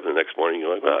you wake up the next morning,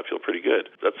 you're like, wow, I feel pretty good.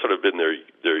 That's sort of been their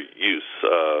use.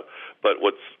 But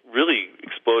what's really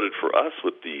exploded for us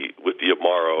with the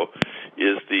Amaro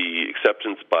is the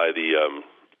acceptance by the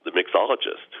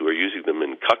mixologists who are using them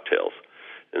in cocktails.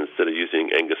 Instead of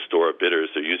using Angostura bitters,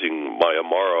 they're using my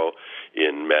Amaro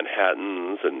in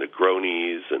Manhattans and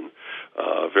Negronis and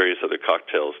various other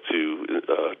cocktails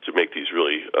to make these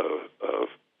really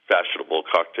fashionable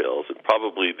cocktails. And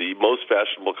probably the most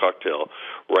fashionable cocktail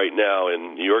right now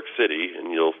in New York City,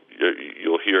 and you'll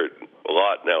hear it a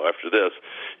lot now after this,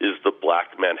 is the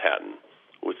Black Manhattan,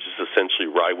 which is essentially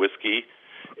rye whiskey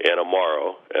and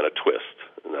Amaro and a twist,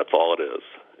 and that's all it is.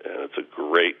 And it's a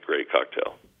great, great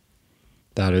cocktail.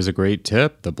 That is a great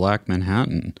tip, the Black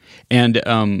Manhattan. And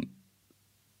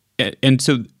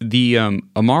so the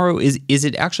Amaro, is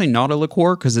it actually not a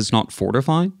liqueur because it's not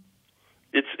fortified?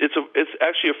 It's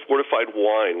actually a fortified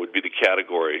wine would be the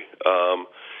category.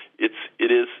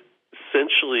 It is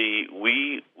essentially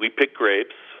we pick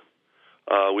grapes,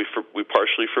 we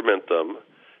partially ferment them,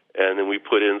 and then we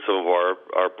put in some of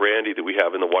our brandy that we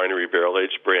have in the winery,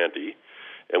 barrel-aged brandy,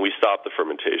 and we stop the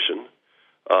fermentation.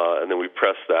 And then we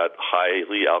press that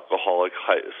highly alcoholic,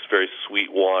 very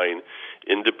sweet wine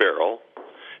into barrel,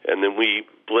 and then we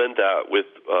blend that with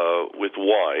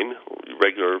wine,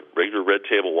 regular red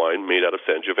table wine made out of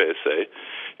Sangiovese,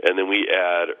 and then we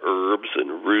add herbs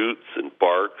and roots and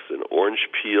barks and orange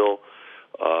peel.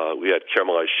 We add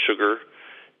caramelized sugar,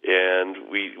 and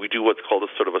we do what's called a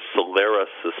sort of a Solera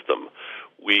system.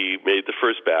 We made the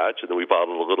first batch, and then we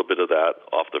bottled a little bit of that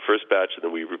off the first batch, and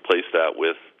then we replaced that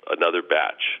with another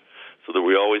batch, so that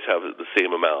we always have the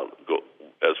same amount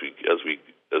as we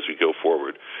go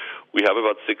forward. We have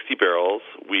about 60 barrels.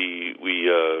 We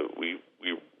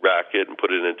rack it and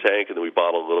put it in a tank, and then we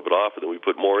bottle a little bit off, and then we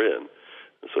put more in.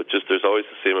 And so there's always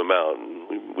the same amount.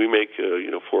 And we make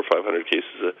 400 or 500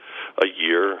 cases a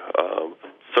year,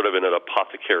 sort of in an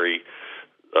apothecary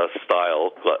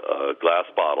style glass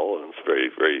bottle, and it's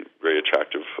very, very, very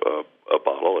attractive a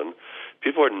bottle, and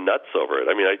people are nuts over it.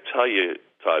 I mean, I tell you,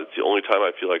 Todd, it's the only time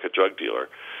I feel like a drug dealer,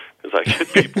 because I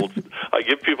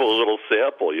give people a little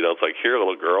sample. It's like, here,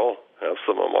 little girl, have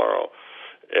some Amaro,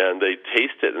 and they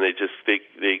taste it, and they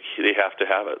have to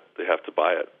have it. They have to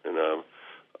buy it, and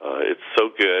it's so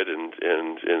good, and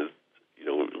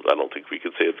I don't think we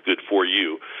could say it's good for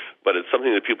you, but it's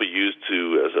something that people use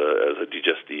as a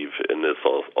digestive, and this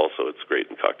also it's great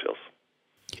in cocktails.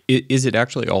 Is it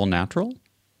actually all natural?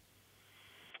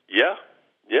 Yeah.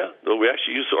 No, we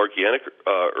actually use organic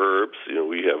herbs.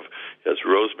 We has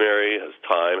rosemary, has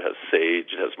thyme, has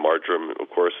sage, it has marjoram, of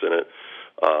course, in it.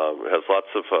 It has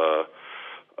lots of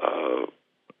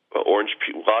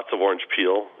orange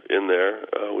peel in there.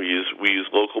 We use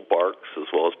local barks as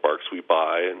well as barks we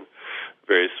buy, and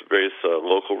various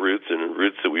local roots and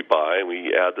roots that we buy, and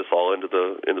we add this all into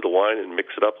the wine and mix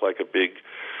it up like a big,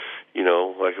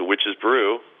 like a witch's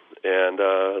brew. And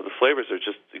the flavors are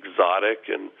just exotic,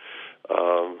 and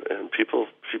people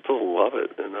love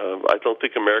it. And I don't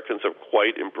think Americans have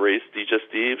quite embraced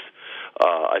digestives.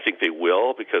 I think they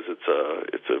will, because it's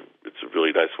a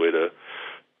really nice way to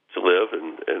live,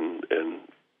 and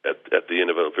at the end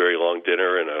of a very long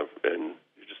dinner and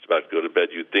you're just about to go to bed,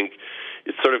 you'd think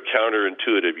it's sort of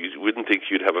counterintuitive. You wouldn't think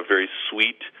you'd have a very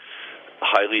sweet,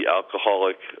 highly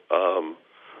alcoholic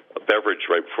beverage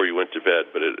right before you went to bed,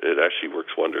 but it actually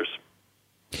works wonders.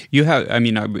 You have,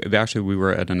 actually, we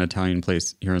were at an Italian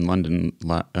place here in London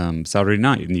Saturday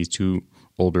night, and these two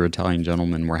older Italian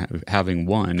gentlemen were having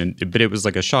one, but it was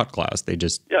like a shot glass. They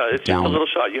just it's just a little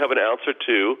shot. You have an ounce or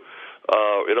two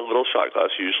in a little shot glass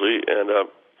usually, and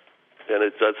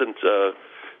it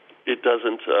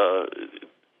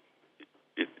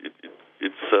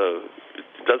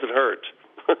doesn't hurt.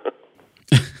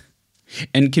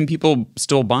 And can people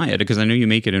still buy it? Because I know you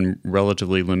make it in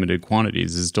relatively limited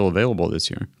quantities. Is it still available this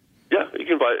year? Yeah, you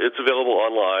can buy it. It's available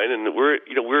online, and we're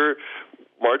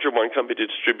Marjoram Wine Company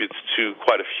distributes to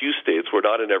quite a few states. We're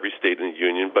not in every state in the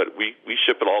union, but we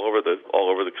ship it all over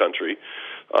the country.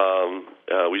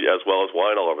 As well as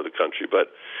wine all over the country.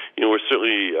 But we're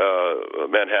certainly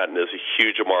Manhattan is a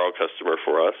huge Amaro customer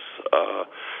for us,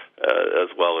 as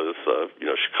well as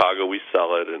Chicago. We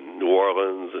sell it, and New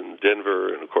Orleans and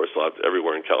Denver, and of course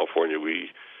everywhere in California.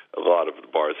 A lot of the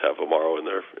bars have Amaro in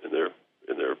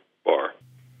their bar.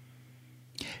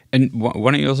 And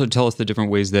why don't you also tell us the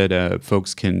different ways that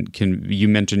folks can? You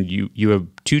mentioned you have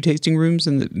 2 tasting rooms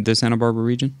in the Santa Barbara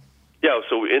region? Yeah,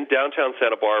 so in downtown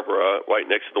Santa Barbara, right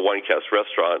next to the Winecast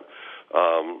restaurant,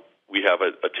 we have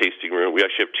a tasting room. We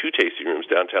actually have 2 tasting rooms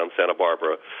downtown Santa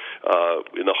Barbara,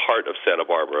 in the heart of Santa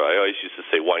Barbara. I always used to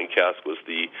say Winecast was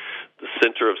the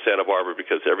center of Santa Barbara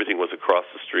because everything was across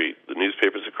the street. The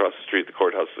newspapers across the street, the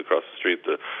courthouse is across the street,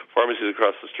 the pharmacies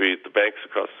across the street, the banks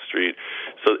across the street.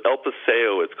 So El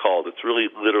Paseo, it's called. It's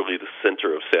really literally the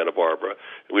center of Santa Barbara.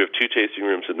 And we have 2 tasting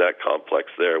rooms in that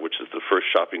complex there, which is the first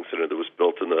shopping center that was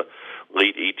built in the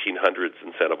late 1800s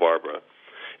in Santa Barbara.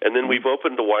 And then we've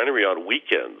opened the winery on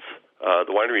weekends.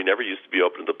 The winery never used to be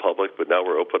open to the public, but now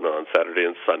we're open on Saturday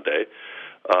and Sunday.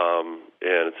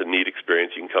 And it's a neat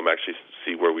experience. You can come actually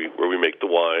see where we make the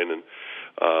wine, and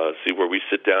see where we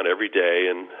sit down every day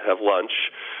and have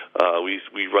lunch.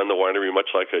 We run the winery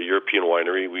much like a European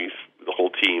winery. The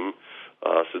whole team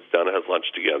sits down and has lunch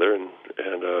together, and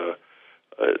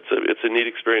it's a neat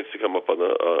experience to come up on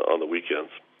the weekends.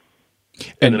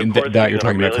 And then, of course, that you're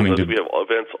talking about coming to. We have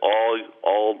events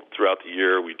all throughout the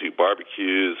year. We do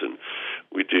barbecues, and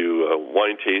We do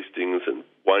wine tastings and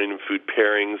wine and food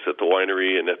pairings at the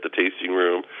winery and at the tasting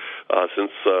room.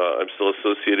 Since I'm still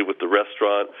associated with the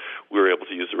restaurant, we were able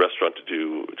to use the restaurant to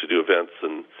do events,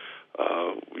 and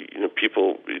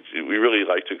we really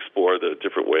like to explore the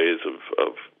different ways of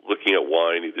looking at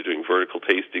wine, either doing vertical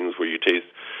tastings where you taste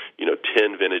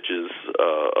 10 vintages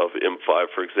of M5,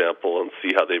 for example, and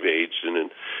see how they've aged,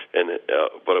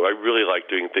 but I really like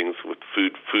doing things with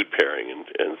food pairing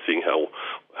and seeing how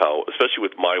especially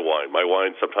with my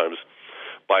wine sometimes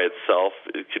by itself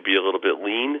it could be a little bit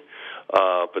lean,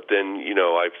 but then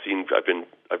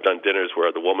I've done dinners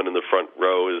where the woman in the front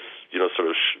row is sort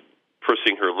of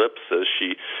pursing her lips as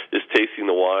she is tasting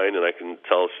the wine, and I can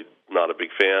tell she's not a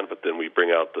big fan, but then we bring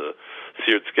out the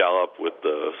seared scallop with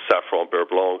the saffron beurre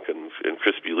blanc and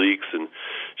crispy leeks, and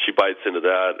she bites into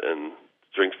that and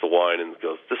drinks the wine and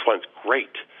goes, "This wine's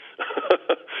great."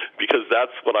 Because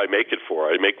that's what I make it for.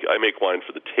 I make wine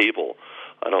for the table.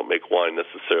 I don't make wine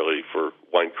necessarily for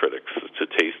wine critics to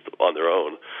taste on their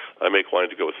own. I make wine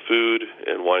to go with food,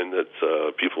 and wine that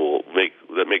people make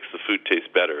that makes the food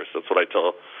taste better. So that's what I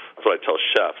tell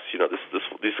chefs.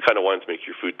 These kind of wines make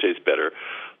your food taste better.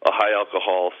 A high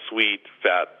alcohol, sweet,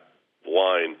 fat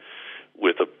wine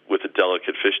with a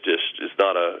delicate fish dish is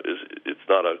not a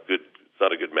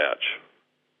good match.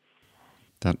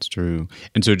 That's true.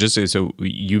 And so so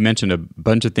you mentioned a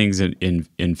bunch of things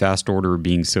in fast order,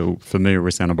 being so familiar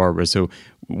with Santa Barbara. So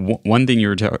one thing you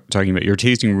were talking about, your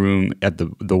tasting room at the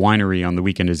winery on the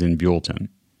weekend is in Buellton.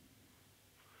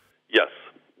 Yes,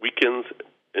 weekends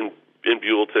in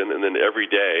Buellton, and then every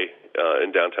day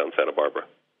in downtown Santa Barbara.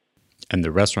 And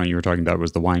the restaurant you were talking about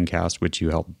was the Winecast, which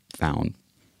you helped found.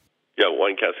 Yeah,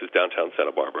 Winecast is downtown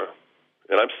Santa Barbara.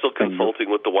 And I'm still consulting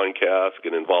with the Wine Cask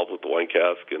and involved with the Wine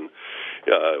Cask. And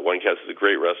Wine Cask is a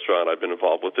great restaurant. I've been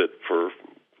involved with it for,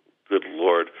 good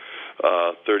Lord,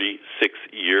 36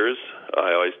 years.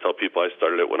 I always tell people I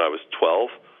started it when I was 12.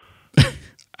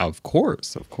 Of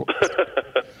course.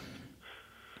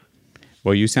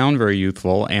 Well, you sound very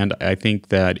youthful, and I think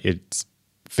that it's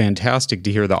fantastic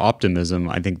to hear the optimism.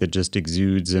 I think that just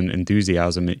exudes an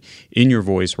enthusiasm in your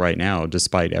voice right now,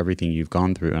 despite everything you've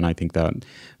gone through. And I think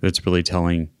that's really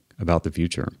telling about the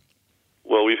future.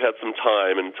 Well, we've had some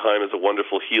time, and time is a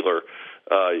wonderful healer.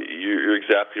 You're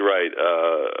exactly right.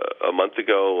 A month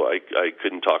ago, I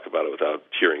couldn't talk about it without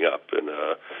tearing up, and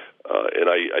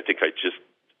I think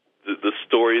the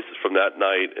stories from that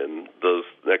night and those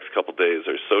next couple days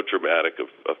are so dramatic of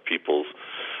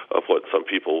what some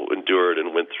people endured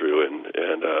and went through, and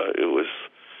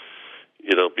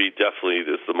it'll be definitely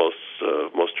the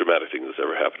most dramatic thing that's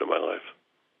ever happened in my life.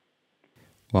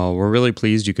 Well, we're really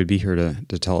pleased you could be here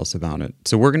to tell us about it.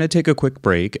 So we're going to take a quick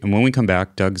break, and when we come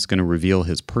back, Doug's going to reveal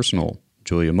his personal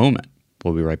Julia moment.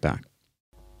 We'll be right back.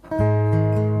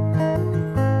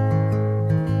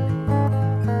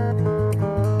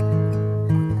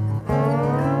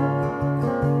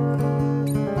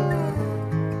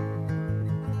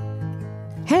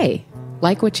 Hey,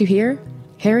 like what you hear?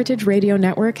 Heritage Radio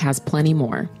Network has plenty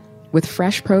more. With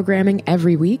fresh programming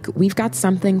every week, we've got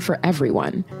something for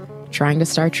everyone. Trying to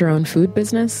start your own food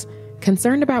business?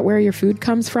 Concerned about where your food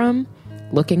comes from?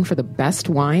 Looking for the best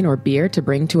wine or beer to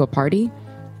bring to a party?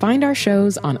 Find our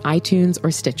shows on iTunes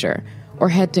or Stitcher, or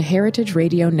head to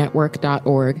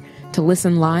heritageradionetwork.org to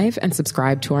listen live and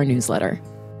subscribe to our newsletter.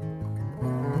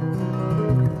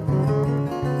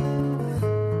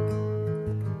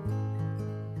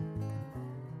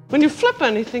 When you flip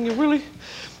anything, you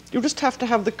just have to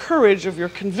have the courage of your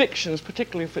convictions,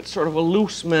 particularly if it's sort of a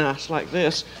loose mass like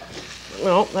this.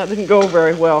 Well, that didn't go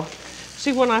very well.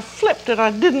 See, when I flipped it,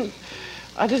 I didn't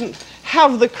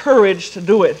have the courage to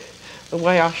do it the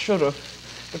way I should have.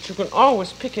 But you can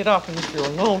always pick it up, and if you're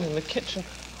alone in the kitchen,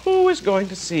 who is going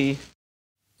to see?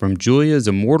 From Julia's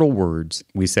immortal words,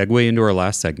 we segue into our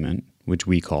last segment, which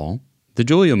we call the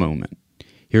Julia Moment.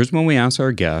 Here's when we ask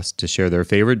our guests to share their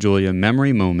favorite Julia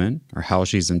memory moment or how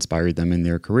she's inspired them in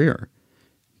their career.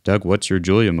 Doug, what's your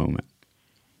Julia moment?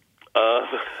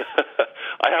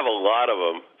 I have a lot of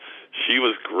them. She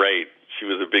was great. She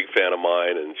was a big fan of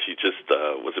mine, and she just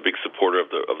was a big supporter of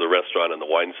the restaurant and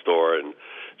the wine store, and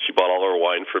she bought all her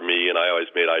wine for me, and I always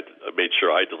made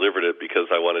sure I delivered it because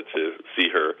I wanted to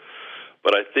see her.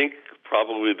 But I think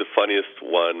probably the funniest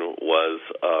one was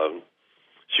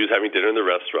she was having dinner in the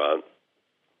restaurant,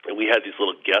 and we had these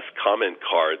little guest comment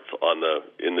cards in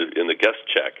the guest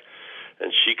check. And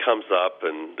she comes up,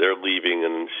 and they're leaving,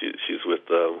 and she's with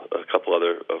a couple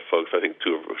other folks, I think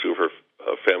two of her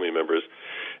family members.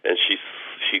 And she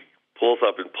pulls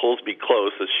up and pulls me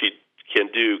close, as she can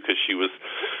do, because she was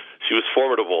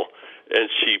formidable. And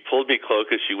she pulled me close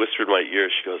and she whispered in my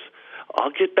ear. She goes,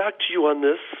 "I'll get back to you on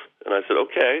this." And I said,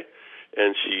 "Okay."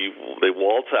 And they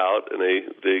waltz out and they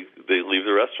leave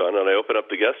the restaurant. And I open up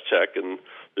the guest check and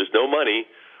there's no money,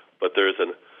 but there's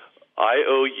an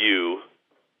IOU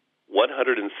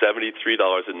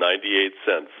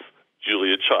 $173.98.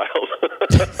 Julia Child.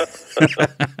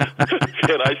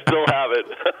 And I still have it.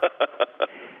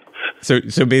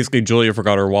 So basically, Julia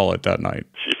forgot her wallet that night.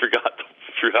 She threw out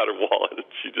her wallet.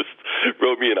 She just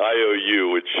wrote me an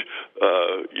IOU, which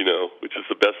is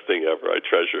the best thing ever. I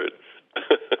treasure it.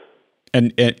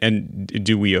 And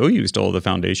do we owe you still the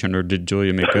foundation, or did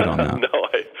Julia make good on that? No,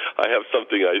 I have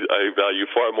something I value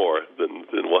far more than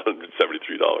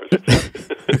 $173.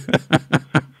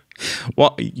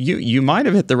 Well, you might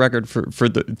have hit the record for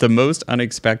the most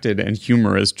unexpected and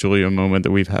humorous Julia moment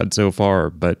that we've had so far,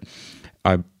 but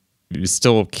I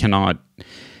still cannot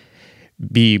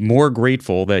be more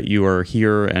grateful that you are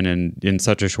here and in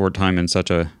such a short time in such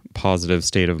a positive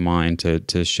state of mind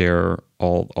to share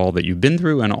all that you've been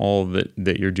through and all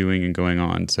that you're doing and going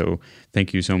on. So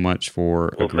thank you so much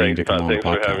for agreeing to come on the podcast.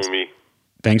 Thanks for having me.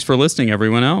 Thanks for listening,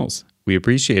 everyone else. We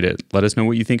appreciate it. Let us know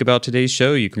what you think about today's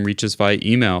show. You can reach us via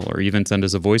email or even send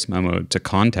us a voice memo to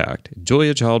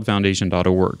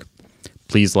contact@juliachildfoundation.org.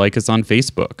 Please like us on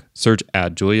Facebook. Search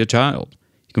 @JuliaChild.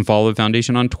 You can follow the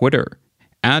foundation on Twitter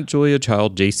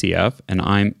 @JuliaChildJCF, and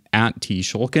I'm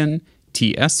 @TSchulkin,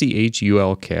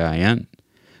 TSCHULKIN.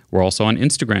 We're also on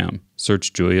Instagram.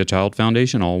 Search Julia Child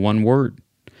Foundation, all one word.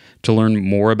 To learn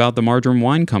more about the Marjoram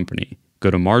Wine Company, go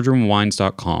to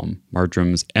marjoramwines.com.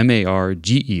 Marjoram's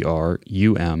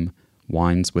MARGERUM,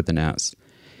 wines with an S.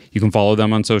 You can follow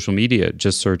them on social media.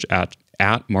 Just search at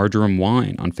Marjoram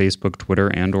Wine on Facebook, Twitter,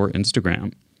 and or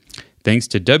Instagram. Thanks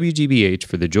to WGBH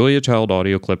for the Julia Child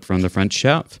audio clip from The French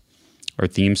Chef. Our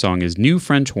theme song is New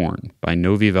French Horn by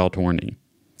Novi Valtorni.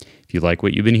 If you like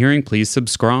what you've been hearing, please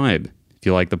subscribe. If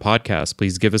you like the podcast,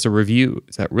 please give us a review,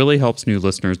 as that really helps new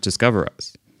listeners discover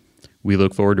us. We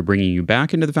look forward to bringing you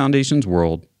back into the Foundation's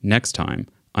world next time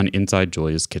on Inside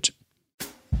Julia's Kitchen.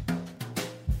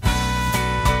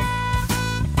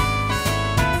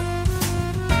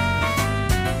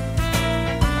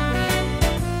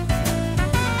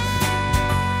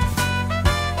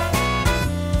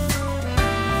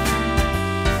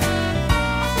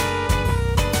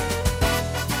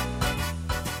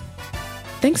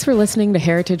 Thanks for listening to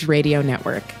Heritage Radio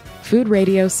Network, food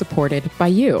radio supported by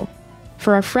you.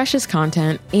 For our freshest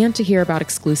content and to hear about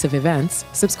exclusive events,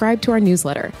 subscribe to our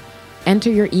newsletter.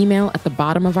 Enter your email at the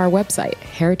bottom of our website,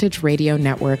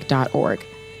 heritageradionetwork.org.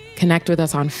 Connect with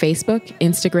us on Facebook,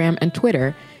 Instagram, and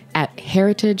Twitter at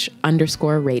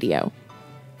heritage_radio.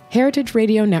 Heritage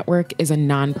Radio Network is a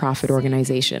nonprofit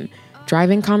organization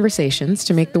driving conversations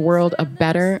to make the world a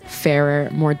better, fairer,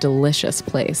 more delicious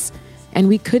place. And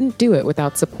we couldn't do it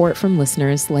without support from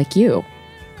listeners like you.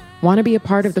 Want to be a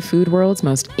part of the food world's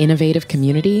most innovative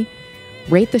community?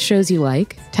 Rate the shows you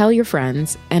like, tell your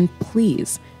friends, and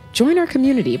please join our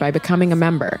community by becoming a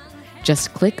member.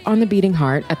 Just click on the beating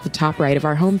heart at the top right of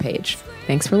our homepage.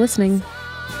 Thanks for listening.